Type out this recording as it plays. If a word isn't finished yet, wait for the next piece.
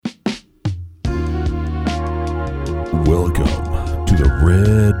Welcome to the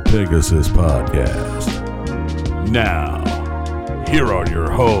Red Pegasus Podcast. Now, here are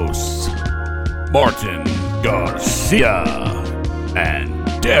your hosts, Martin Garcia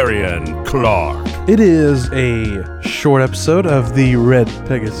and Darian Clark. It is a short episode of the Red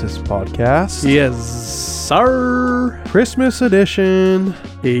Pegasus Podcast. Yes, sir. Christmas edition.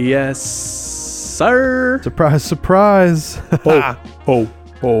 Yes, sir. Surprise, surprise. Oh.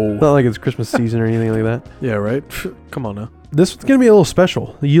 Not like it's Christmas season or anything like that. Yeah, right? Come on now. This one's going to be a little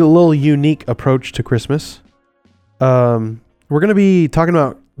special, a little unique approach to Christmas. We're going to be talking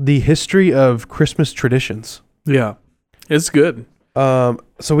about the history of Christmas traditions. Yeah, it's good.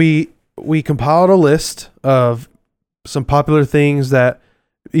 So we compiled a list of some popular things that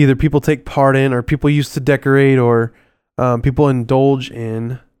either people take part in or people use to decorate or people indulge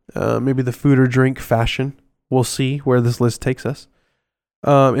in, maybe the food or drink fashion. We'll see where this list takes us.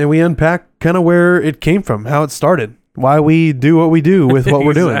 And we unpack kind of where it came from, how it started, why we do what we do with what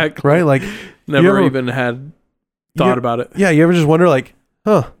we're doing, right? Like, never even had thought about it. Yeah, you ever just wonder, like,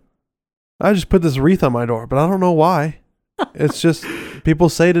 I just put this wreath on my door, but I don't know why. It's just people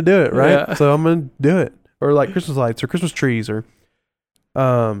say to do it, right? Yeah. So I'm gonna do it. Or like Christmas lights or Christmas trees or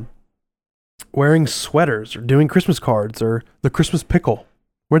wearing sweaters or doing Christmas cards or the Christmas pickle.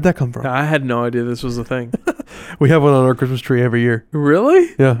 Where'd that come from? I had no idea this was a thing. We have one on our Christmas tree every year.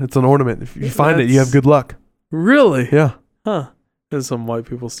 Really? Yeah, it's an ornament. If you find it, you have good luck. Really? Yeah. Huh. There's some white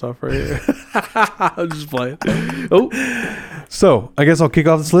people stuff right here. I'm just playing. Oh. So, I guess I'll kick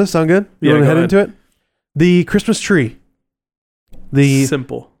off this list. Sound good? You Yeah, want to go head ahead. into it? The Christmas tree. The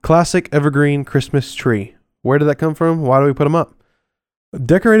Simple. classic evergreen Christmas tree. Where did that come from? Why do we put them up?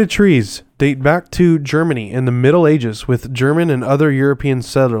 Decorated trees date back to Germany in the Middle Ages, with German and other European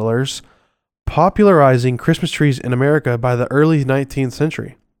settlers popularizing Christmas trees in America by the early 19th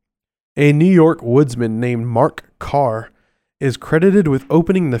century. A New York woodsman named Mark Carr is credited with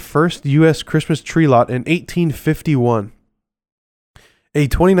opening the first U.S. Christmas tree lot in 1851. A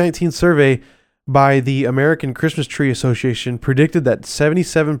 2019 survey by the American Christmas Tree Association predicted that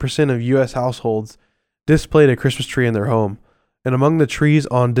 77% of U.S. households displayed a Christmas tree in their home. And among the trees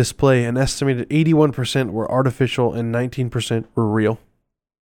on display, an estimated 81% were artificial and 19% were real.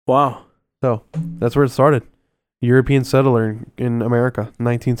 Wow. So that's where it started. European settler in America,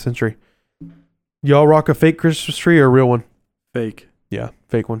 19th century. Y'all rock a fake Christmas tree or a real one? Fake. Yeah,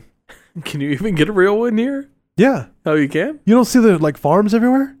 fake one. Can you even get a real one here? Yeah. Oh, you can? You don't see the like farms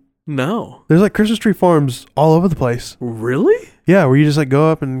everywhere? No. There's like Christmas tree farms all over the place. Really? Yeah, where you just like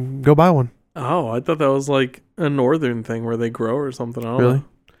go up and go buy one. Oh, I thought that was like a northern thing where they grow or something. I don't Really? know.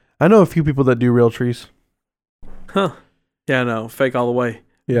 I know a few people that do real trees. Huh. Yeah, no. Fake all the way.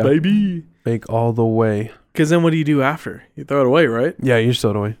 Yeah. Baby. Fake all the way. Because then what do you do after? You throw it away, right? Yeah, you just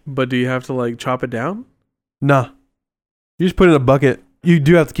throw it away. But do you have to like chop it down? Nah. You just put it in a bucket. You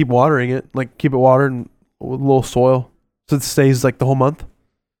do have to keep watering it. Like keep it watered and with a little soil. So it stays like the whole month.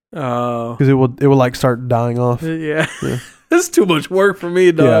 Oh. Because it will like start dying off. Yeah. Yeah. That's too much work for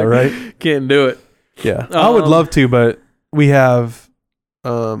me, dog. Yeah, right? Can't do it. Yeah. I would love to, but we have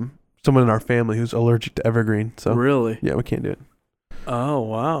someone in our family who's allergic to evergreen. So Really? yeah, we can't do it. Oh,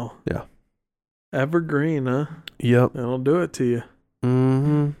 wow. Yeah. Evergreen, huh? Yep. That'll do it to you.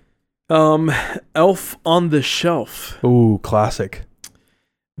 Mm-hmm. Elf on the Shelf. Ooh, classic.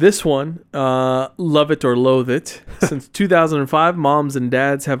 This one, love it or loathe it. Since 2005, moms and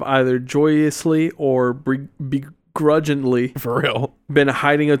dads have either joyously or begrudgingly For real. been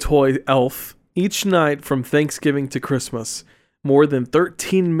hiding a toy elf each night from Thanksgiving to Christmas. More than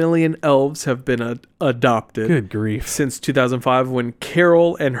 13 million elves have been adopted Good grief. since 2005, when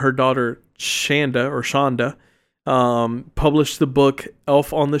Carol and her daughter Shonda published the book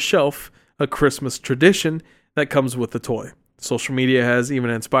Elf on the Shelf, A Christmas Tradition that comes with the toy. Social media has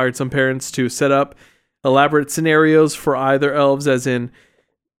even inspired some parents to set up elaborate scenarios for either elves, as in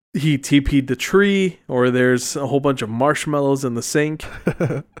he TP'd the tree, or there's a whole bunch of marshmallows in the sink.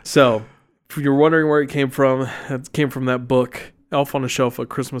 So, if you're wondering where it came from that book, Elf on the Shelf, A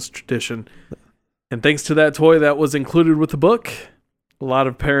Christmas Tradition. And thanks to that toy that was included with the book, a lot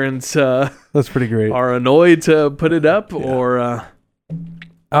of parents That's pretty great. are annoyed to put it up, or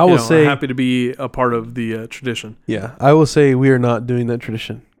I will say, happy to be a part of the tradition. yeah, I will say we are not doing that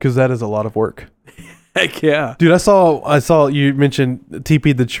tradition because that is a lot of work. Heck yeah. Dude, I saw you mentioned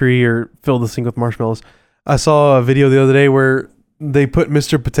TP'd the tree or filled the sink with marshmallows. I saw a video the other day where they put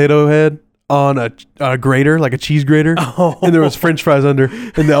Mr. Potato Head on a grater, like a cheese grater, and there was French fries under,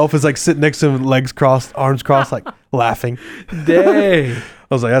 and the elf is like sitting next to him, legs crossed, arms crossed, like laughing. Dang.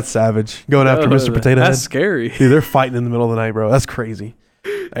 I was like, that's savage. Going after Mr. Potato Head. That's scary. Dude, they're fighting in the middle of the night, bro. That's crazy.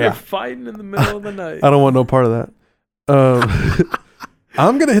 They're fighting in the middle of the night. I don't want no part of that.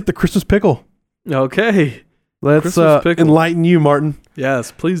 I'm gonna hit the Christmas pickle. Okay. Let's Christmas pickle. enlighten you, Martin.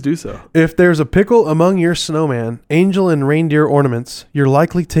 Yes, please do so. If there's a pickle among your snowman, angel, and reindeer ornaments, you're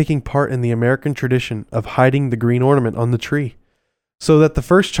likely taking part in the American tradition of hiding the green ornament on the tree, so that the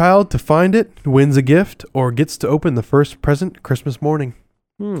first child to find it wins a gift or gets to open the first present Christmas morning.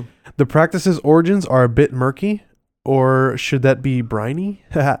 The practice's origins are a bit murky, or should that be briny?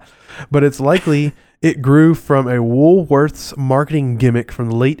 But it's likely it grew from a Woolworth's marketing gimmick from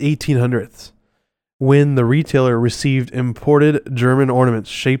the late 1800s, when the retailer received imported German ornaments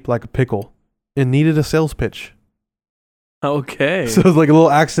shaped like a pickle and needed a sales pitch. Okay. So it's like a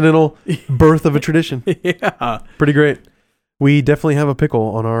little accidental birth of a tradition. Yeah. Pretty great. We definitely have a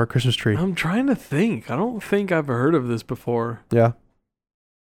pickle on our Christmas tree. I'm trying to think. I don't think I've heard of this before. Yeah.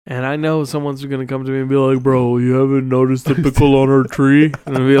 And I know someone's going to come to me and be like, bro, you haven't noticed the pickle on our tree?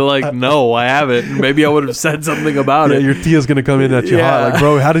 And I'll be like, no, I haven't. And maybe I would have said something about it. Your tia's going to come in at you Yeah. hot. Like,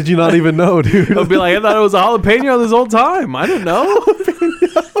 bro, how did you not even know, dude? I'll be like, I thought it was a jalapeno this whole time. I didn't know.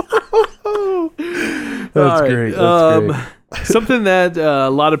 That's All right, great. That's great. Something that a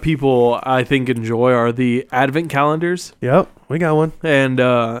lot of people, I think, enjoy are the advent calendars. Yep, we got one. And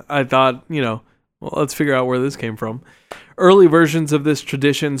I thought, well, let's figure out where this came from. Early versions of this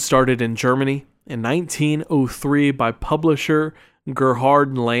tradition started in Germany in 1903 by publisher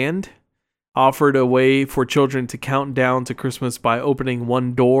Gerhard Land. Offered a way for children to count down to Christmas by opening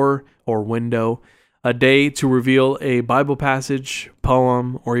one door or window a day to reveal a Bible passage,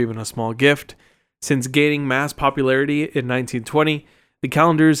 poem, or even a small gift. Since gaining mass popularity in 1920, the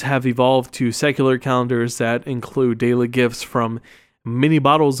calendars have evolved to secular calendars that include daily gifts from mini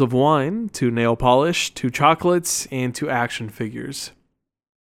bottles of wine to nail polish to chocolates and to action figures.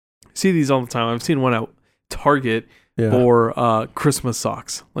 I see these all the time. I've seen one at Target for Christmas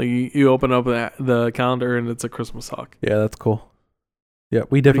socks. Like you open up the calendar and it's a Christmas sock. Yeah, that's cool. Yeah,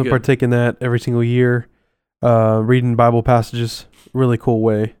 we definitely partake in that every single year. Reading Bible passages, really cool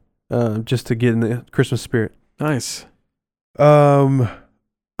way, just to get in the Christmas spirit. Nice. I'm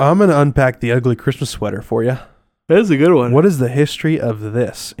gonna unpack the ugly Christmas sweater for you. That's a good one. What is the history of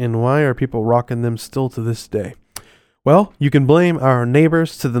this, and why are people rocking them still to this day? Well, you can blame our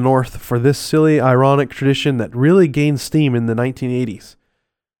neighbors to the north for this silly, ironic tradition that really gained steam in the 1980s.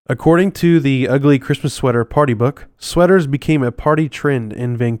 According to the Ugly Christmas Sweater Party Book, sweaters became a party trend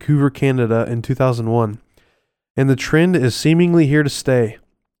in Vancouver, Canada in 2001, and the trend is seemingly here to stay.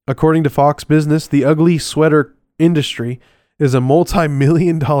 According to Fox Business, the ugly sweater industry is a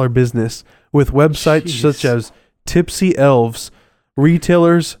multi-million-dollar business with websites such as Tipsy Elves,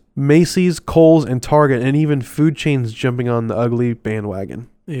 retailers, Macy's, Kohl's, and Target, and even food chains jumping on the ugly bandwagon.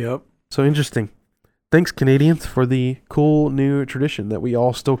 Yep. So interesting. Thanks, Canadians, for the cool new tradition that we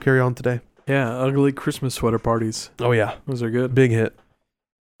all still carry on today. Yeah, ugly Christmas sweater parties. Oh, yeah. Those are good. Big hit.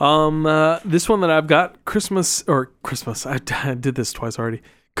 This one that I've got, Christmas, I did this twice already.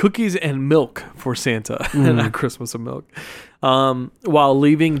 Cookies and milk for Santa, not Christmas and milk. While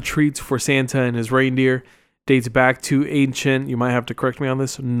leaving treats for Santa and his reindeer dates back to ancient, you might have to correct me on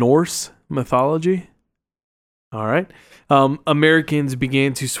this, Norse mythology. All right. Americans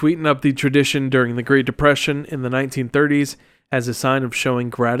began to sweeten up the tradition during the Great Depression in the 1930s as a sign of showing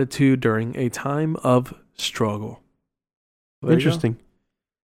gratitude during a time of struggle. There Interesting.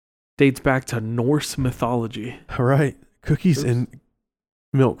 Dates back to Norse mythology. All right. Cookies and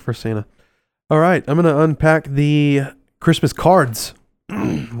milk for Santa. All right. I'm going to unpack the Christmas cards.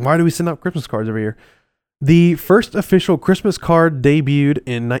 Why do we send out Christmas cards every year? The first official Christmas card debuted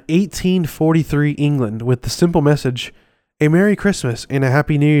in 1843 England with the simple message, "A Merry Christmas and a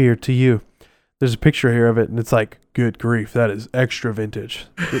Happy New Year to you." There's a picture here of it, and it's like, good grief, that is extra vintage.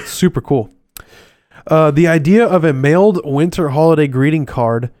 It's super cool. The idea of a mailed winter holiday greeting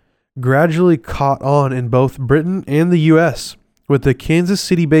card gradually caught on in both Britain and the U.S., with the Kansas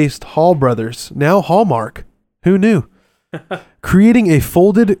City-based Hall Brothers, now Hallmark, who knew, creating a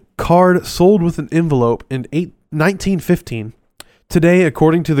folded card sold with an envelope in 1915. Today,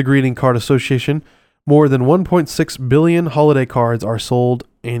 according to the Greeting Card Association, more than 1.6 billion holiday cards are sold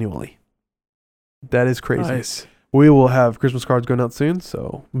annually. That is crazy. Nice. We will have Christmas cards going out soon,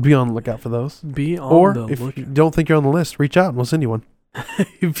 so be on the lookout for those. Be on Or the if lookout. you don't think you're on the list, reach out and we'll send you one.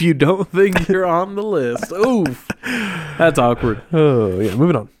 If you don't think you're on the list. Oof. That's awkward. Oh, yeah.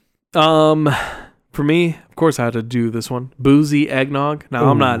 Moving on. For me, of course, I had to do this one. Boozy eggnog. Now,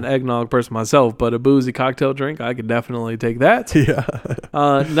 I'm not an eggnog person myself, but a boozy cocktail drink, I could definitely take that. Yeah.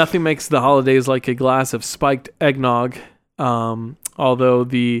 Nothing makes the holidays like a glass of spiked eggnog. Although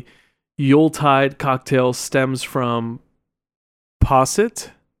the Yuletide cocktail stems from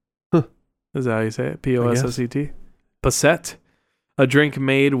posset. Huh. Is that how you say it? P-O-S-S-E-T? Posset, a drink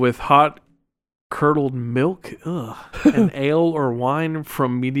made with hot curdled milk, an ale or wine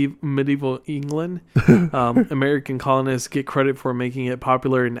from medieval England. American colonists get credit for making it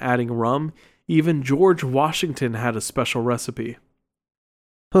popular and adding rum. Even George Washington had a special recipe.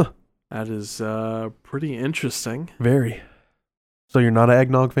 Huh. That is pretty interesting. Very. So you're not an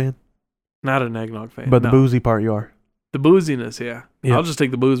eggnog fan? Not an eggnog fan. But the no. boozy part you are. The booziness, yeah. Yeah. I'll just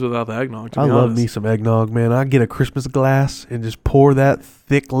take the booze without the eggnog, to be I love honest. me some eggnog, man. I get a Christmas glass and just pour that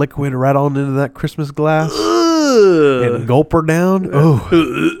thick liquid right on into that Christmas glass and gulp her down.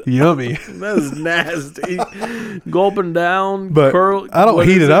 Oh, yummy. That's nasty. Gulping down, But I don't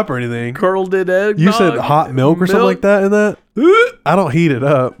heat it up or anything. Curled it eggnog. You said hot milk or something like that in that? I don't heat it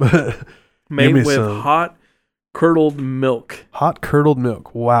up. Made me with some. hot curdled milk. Hot curdled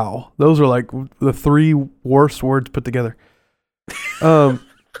milk. Wow. Those are like the 3 worst words put together. I'm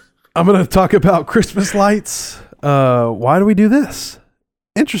going to talk about Christmas lights. Why do we do this?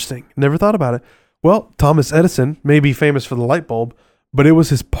 Interesting. Never thought about it. Well, Thomas Edison may be famous for the light bulb, but it was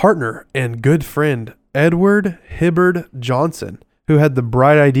his partner and good friend, Edward Hibbard Johnson, who had the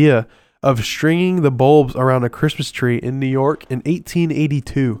bright idea of stringing the bulbs around a Christmas tree in New York in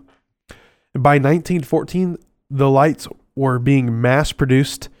 1882. By 1914, the lights were being mass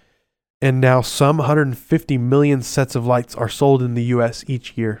produced, and now some 150 million sets of lights are sold in the U.S.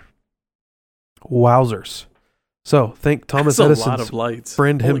 each year. Wowzers. So, thank Thomas That's Edison's a lot of lights.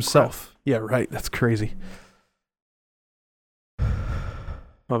 friend Holy himself. Yeah, right. That's crazy.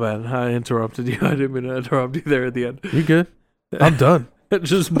 My bad. I interrupted you. I didn't mean to interrupt you there at the end. You good? I'm done. It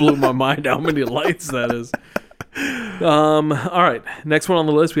just blew my mind how many lights that is. All right. Next one on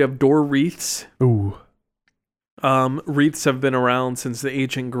the list, we have door wreaths. Ooh. Wreaths have been around since the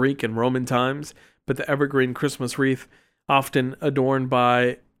ancient Greek and Roman times, but the evergreen Christmas wreath, often adorned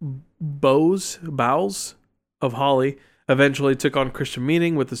by boughs of holly, eventually took on Christian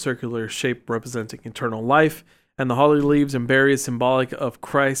meaning, with the circular shape representing eternal life, and the holly leaves and berries symbolic of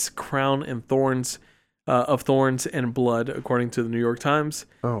Christ's crown and thorns and blood, according to the New York Times.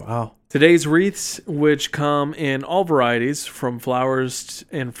 Oh, wow. Today's wreaths, which come in all varieties, from flowers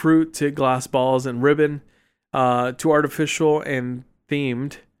and fruit to glass balls and ribbon, to artificial and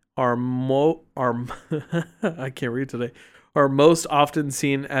themed, are I can't read today, are most often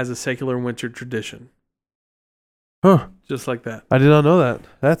seen as a secular winter tradition. Huh. Just like that. I did not know that.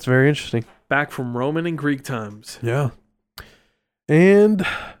 That's very interesting. Back from Roman and Greek times. Yeah. And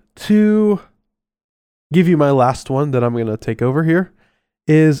to give you my last one that I'm going to take over here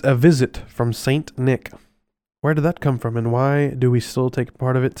is a visit from Saint Nick. Where did that come from, and why do we still take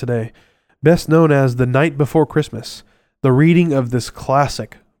part of it today? Best known as The Night Before Christmas, the reading of this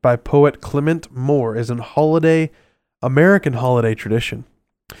classic by poet Clement Moore is an American holiday tradition.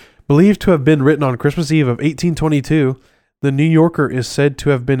 Believed to have been written on Christmas Eve of 1822, The New Yorker is said to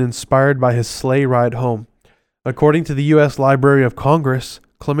have been inspired by his sleigh ride home. According to the U.S. Library of Congress,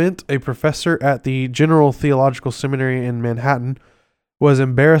 Clement, a professor at the General Theological Seminary in Manhattan, was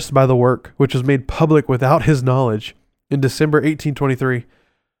embarrassed by the work, which was made public without his knowledge, in December 1823.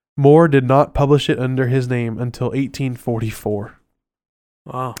 Moore did not publish it under his name until 1844.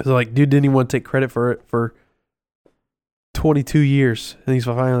 Wow. So, like, dude didn't even want to take credit for it for 22 years, and he's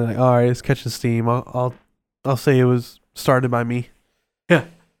finally like, all right, it's catching steam. I'll say it was started by me. Yeah.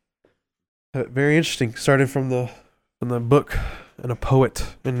 Very interesting. Started from the book and a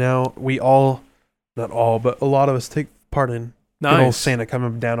poet, and now we all, not all, but a lot of us take part in good old Nice. Santa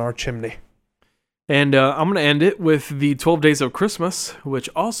coming down our chimney. And I'm going to end it with the 12 Days of Christmas, which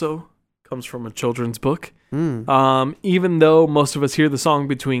also comes from a children's book. Even though most of us hear the song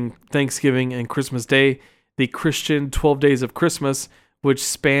between Thanksgiving and Christmas Day, the Christian 12 Days of Christmas, which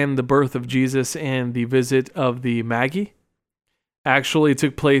span the birth of Jesus and the visit of the Magi, actually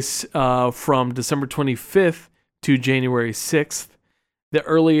took place from December 25th to January 6th. The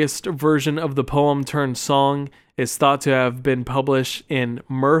earliest version of the poem turned song is thought to have been published in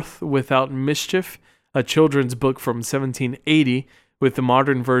Mirth Without Mischief, a children's book from 1780, with the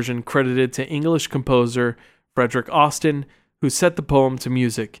modern version credited to English composer Frederick Austin, who set the poem to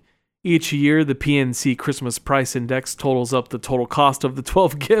music. Each year, the PNC Christmas Price Index totals up the total cost of the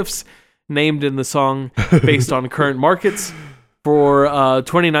 12 gifts named in the song based on current markets. For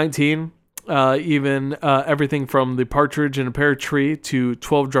 2019, everything from the Partridge in a Pear Tree to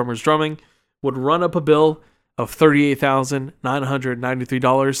 12 Drummers Drumming would run up a bill of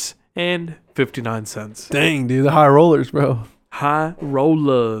 $38,993.59. Dang, dude, the high rollers, bro. High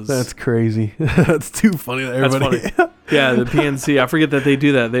rollers. That's crazy. That's too funny to everybody. That's funny. Yeah, the PNC. I forget that they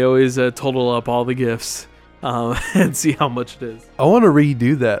do that. They always total up all the gifts and see how much it is. I want to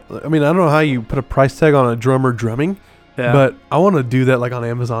redo that. I mean, I don't know how you put a price tag on a drummer drumming, Yeah. but I want to do that like on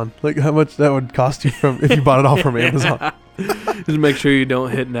Amazon. Like how much that would cost you if you bought it all from Amazon. Just make sure you don't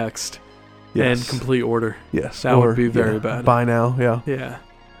hit next Yes. and complete order. Yes. That would be very bad. Buy now. Yeah. Yeah.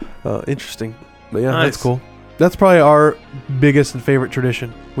 Interesting. But yeah, Nice. that's cool. That's probably our biggest and favorite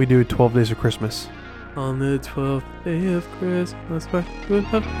tradition. We do 12 days of Christmas. On the 12th day of Christmas, what will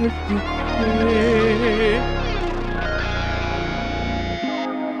have